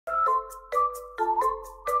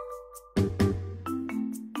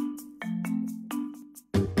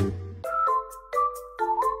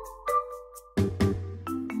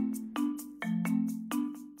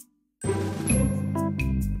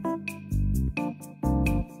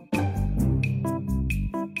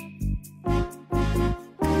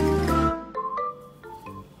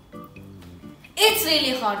It's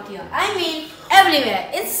really hot here. I mean,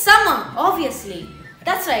 everywhere. It's summer, obviously.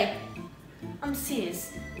 That's right. I'm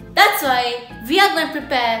serious. That's why we are going to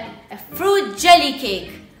prepare a fruit jelly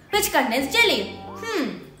cake, which contains jelly.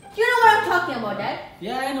 You know what I'm talking about, Dad?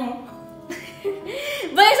 Yeah, I know.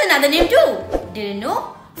 But it's another name too. Did you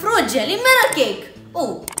know? Fruit jelly mirror cake.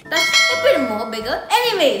 Oh, that's a bit more bigger.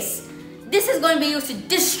 Anyways, this is going to be used to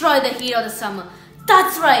destroy the heat of the summer.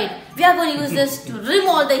 That's right. We are going to use this to remove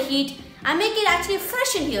all the heat and make it actually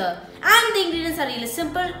fresh in here. And the ingredients are really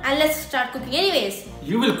simple. And let's start cooking anyways.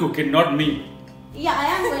 You will cook it, not me. Yeah, I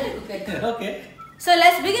am going to cook it. Okay. So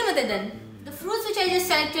let's begin with it then. The fruits which I just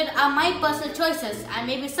selected are my personal choices, and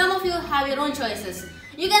maybe some of you have your own choices.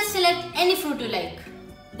 You can select any fruit you like.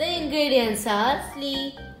 The ingredients are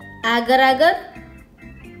agar,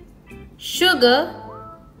 sugar,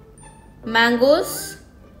 mangoes,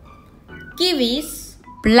 kiwis,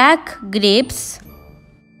 black grapes,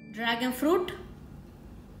 dragon fruit,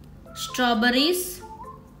 strawberries,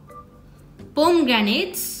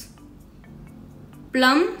 pomegranates,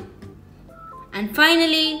 plum, and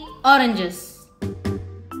finally oranges.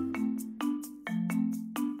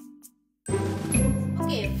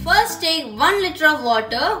 Okay, first take 1 liter of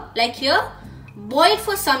water like here, boil it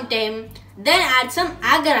for some time, then add some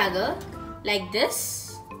agar like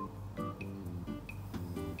this,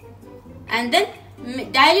 and then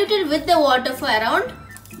dilute it with the water for around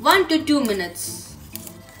 1 to 2 minutes.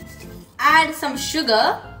 Add some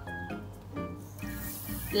sugar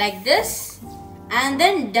like this, and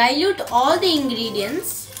then dilute all the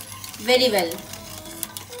ingredients very well.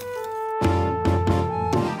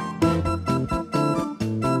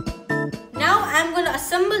 Now I'm going to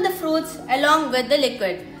assemble the fruits along with the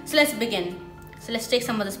liquid. So let's begin. So let's take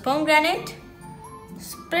some of this pomegranate,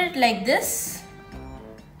 spread it like this,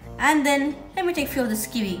 and then let me take a few of this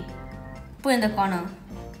kiwi, put in the corner.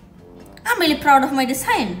 I'm really proud of my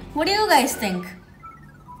design. What do you guys think?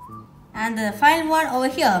 And the final one over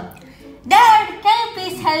here. Dad, can you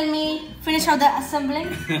please help me finish out the assembling?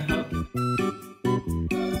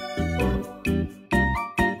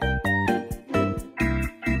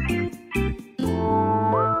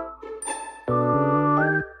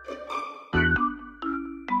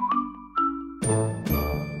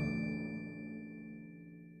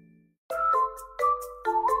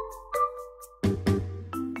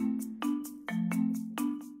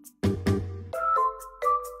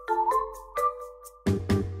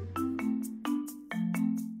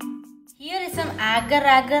 Here is some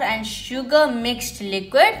agar and sugar mixed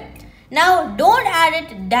liquid. Now don't add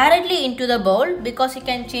it directly into the bowl because it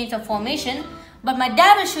can change the formation, but my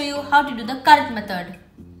dad will show you how to do the correct method.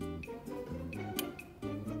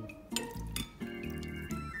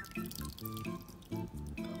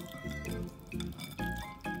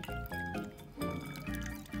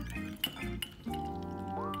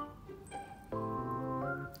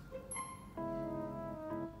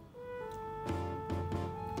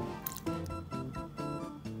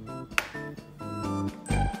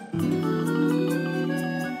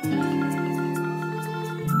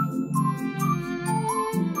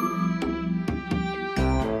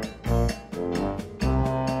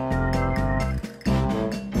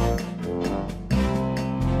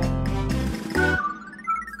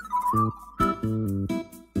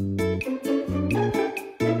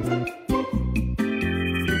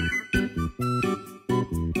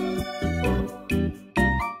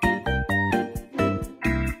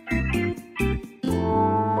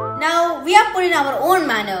 Now we are put in our own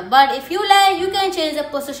manner, but if you like, you can change the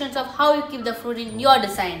positions of how you keep the fruit in your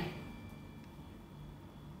design.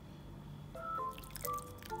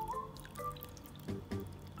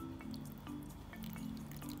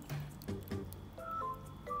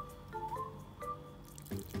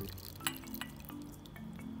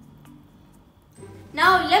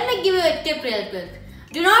 Now let me give you a tip real quick.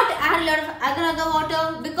 Do not add a lot of agar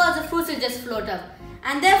water because the fruits will just float up.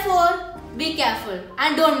 And therefore, be careful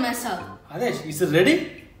and don't mess up. Adesh, is it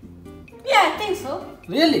ready? Yeah, I think so.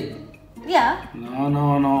 Really? Yeah. No.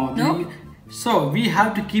 No? So we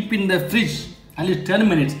have to keep in the fridge only 10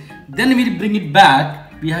 minutes. Then we'll bring it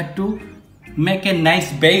back. We have to make a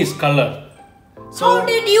nice base color. So, how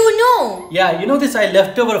did you know? Yeah, you know this, I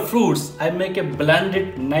leftover fruits. I make a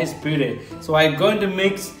blended nice puree. So I'm going to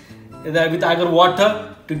mix with agar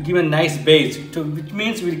water to give a nice base. Which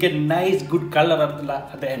means we'll get nice good color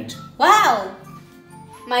at the end. Wow.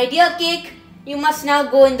 My dear cake, you must now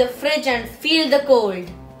go in the fridge and feel the cold.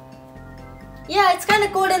 Yeah, it's kind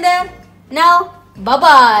of cold in there. Now,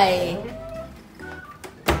 bye-bye.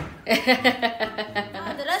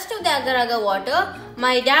 The rest of the agar water,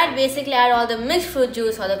 my dad basically add all the mixed fruit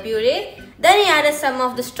juice or the puree. Then he added some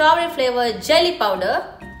of the strawberry flavored jelly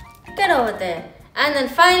powder. Get over there. And then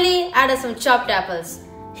finally added some chopped apples.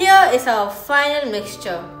 Here is our final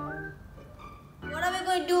mixture. What are we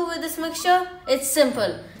going to do with this mixture? It's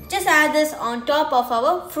simple. Just add this on top of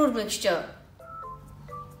our fruit mixture.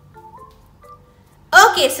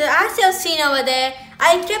 Okay, so as you have seen over there,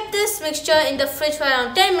 I kept this mixture in the fridge for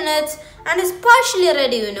around 10 minutes and it's partially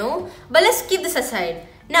ready, you know. But let's keep this aside.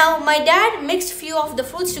 Now, my dad mixed few of the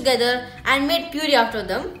fruits together and made puree out of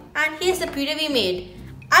them. And here's the puree we made.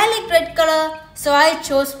 I like red color, so I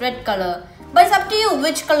chose red color. But it's up to you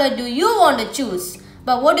which color do you want to choose.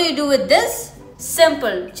 But what do you do with this?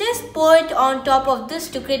 Simple. Just pour it on top of this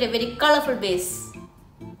to create a very colorful base.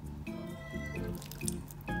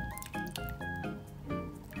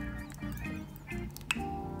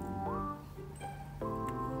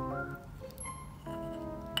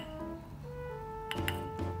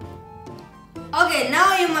 Okay,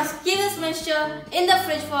 now you must keep this mixture in the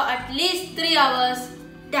fridge for at least 3 hours.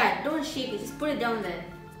 Dad, don't shake it, just put it down there.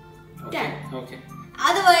 Okay. Dad. Okay.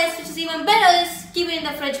 Otherwise, which is even better, is keep it in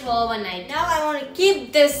the fridge for overnight. Now I want to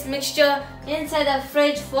keep this mixture inside the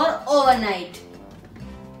fridge for overnight.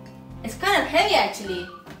 It's kind of heavy actually.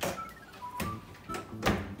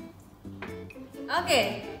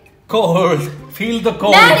 Okay. Cold. Feel the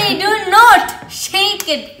cold. Daddy, do not shake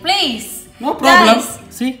it, please. No problem. Guys.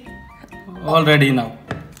 See? All ready now.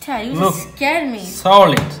 Dad, you Look. just scared me.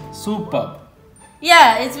 Solid. Superb.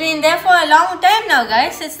 Yeah, it's been there for a long time now,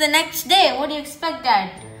 guys. It's the next day. What do you expect,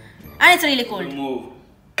 Dad? And it's really cold. Move.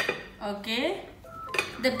 Okay.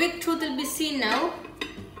 The big truth will be seen now.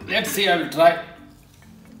 Let's see. I will try.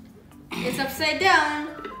 It's upside down.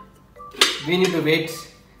 We need to wait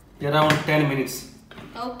around 10 minutes.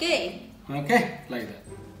 Okay. Okay? Like that.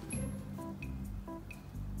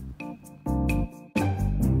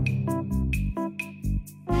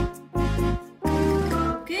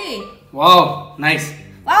 Okay. Wow. Nice.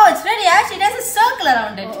 Wow, it's ready. Actually, it has a circle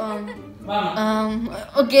around it. Mama.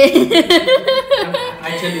 Okay.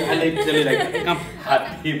 Actually, I like jelly like that. Come.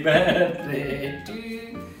 Happy birthday to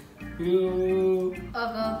you. Okay.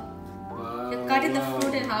 Wow. You're cutting the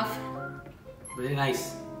fruit in half. Very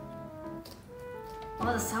nice.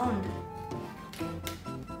 Oh, the sound.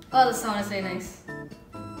 Oh, the sound is very nice.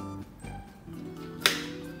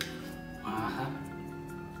 I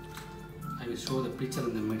will show the picture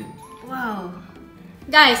in the middle. Wow.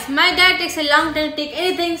 Guys, my dad takes a long time to take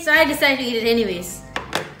anything, so I decided to eat it anyways.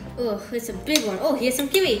 Oh, it's a big one. Oh, here's some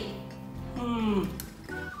kiwi. Hmm.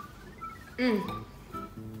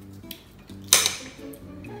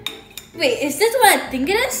 Wait, is this what I think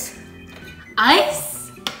it is? Ice?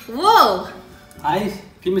 Whoa. Ice.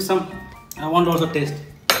 Give me some. I want to also taste.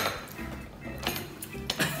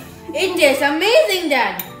 It tastes amazing,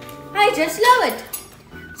 Dad. I just love it.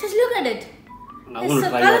 Just look at it. I It's will so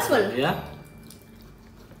try that colorful. one, yeah.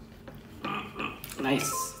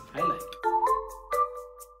 Nice. I like.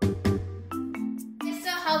 So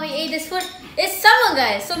how we ate this food? It's summer,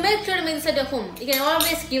 guys, so make sure to make this at your home. You can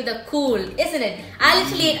always keep the cool, isn't it? I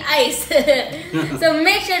literally ate ice. So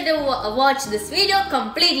make sure to watch this video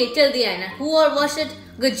completely till the end. And whoever watched it,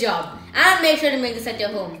 good job. And make sure to make this at your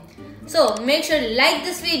home. So make sure to like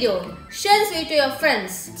this video, share this video to your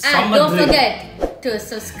friends, and Summer don't drink. forget to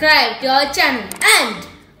subscribe to our channel and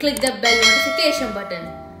click the bell notification button.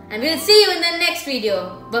 And we'll see you in the next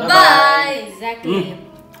video. Bye bye. Bye-bye. Exactly.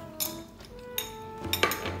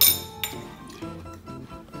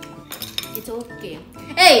 It's okay.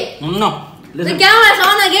 Hey, No. the Listen. camera's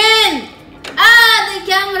on again. Ah, the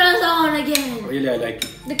camera's on again. Really, I like it.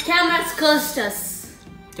 The camera's cursed us.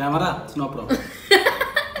 Camera, it's no problem.